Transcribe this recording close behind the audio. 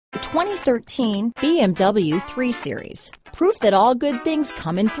2013 BMW 3 Series. Proof that all good things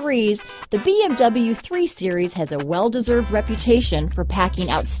come in threes, the BMW 3 Series has a well-deserved reputation for packing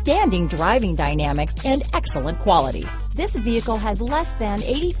outstanding driving dynamics and excellent quality. This vehicle has less than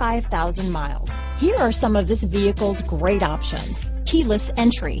 85,000 miles. Here are some of this vehicle's great options: keyless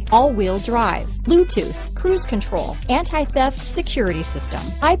entry, all-wheel drive, Bluetooth, cruise control, anti-theft security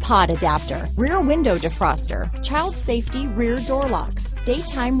system, iPod adapter, rear window defroster, child safety rear door locks,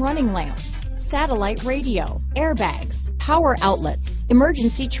 daytime running lamps, satellite radio, airbags, power outlets,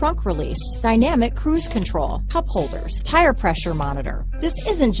 emergency trunk release, dynamic cruise control, cup holders, tire pressure monitor. This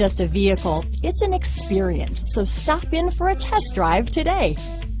isn't just a vehicle, it's an experience. So stop in for a test drive today.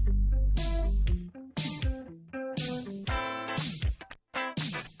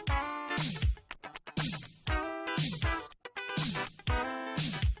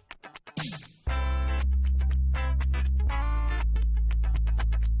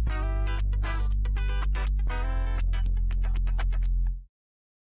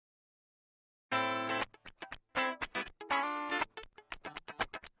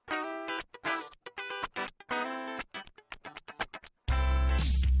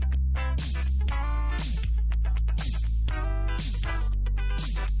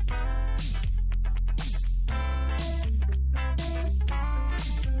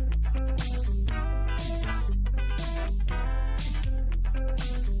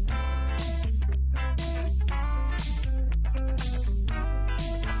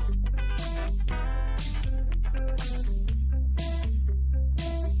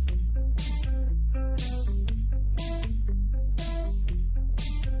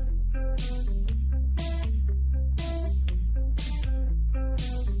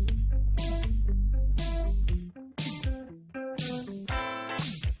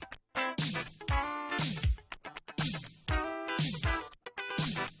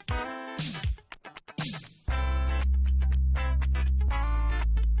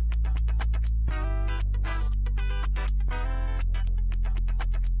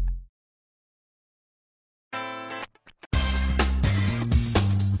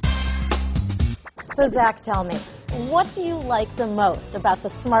 So Zach, tell me, what do you like the most about the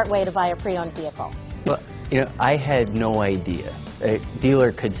smart way to buy a pre-owned vehicle? Well, I had no idea a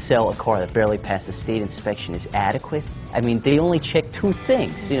dealer could sell a car that barely passed the state inspection as adequate. I mean, they only check two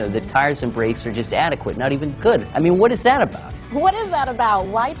things. The tires and brakes are just adequate, not even good. I mean, what is that about? What is that about?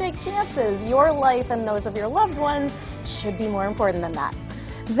 Why take chances? Your life and those of your loved ones should be more important than that.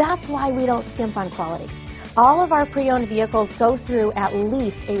 That's why we don't skimp on quality. All of our pre-owned vehicles go through at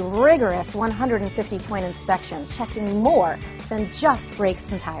least a rigorous 150-point inspection, checking more than just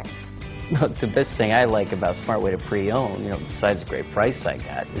brakes and tires. The best thing I like about Smart Way to Pre-Own, besides the great price I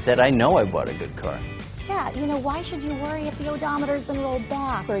got, is that I know I bought a good car. Yeah, why should you worry if the odometer's been rolled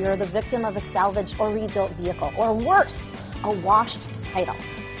back, or you're the victim of a salvaged or rebuilt vehicle, or worse, a washed title?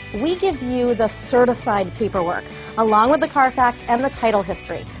 We give you the certified paperwork, along with the Carfax and the title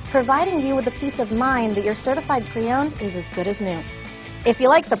history, providing you with the peace of mind that your certified pre-owned is as good as new. If you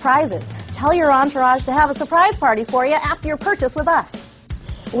like surprises, tell your entourage to have a surprise party for you after your purchase with us.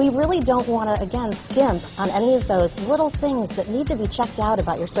 We really don't want to, again, skimp on any of those little things that need to be checked out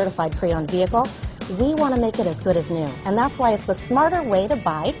about your certified pre-owned vehicle. We want to make it as good as new, and that's why it's the smarter way to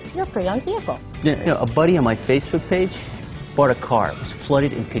buy your pre-owned vehicle. A buddy on my Facebook page bought a car, was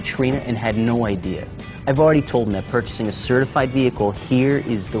flooded in Katrina, and had no idea. I've already told him that purchasing a certified vehicle here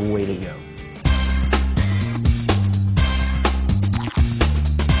is the way to go.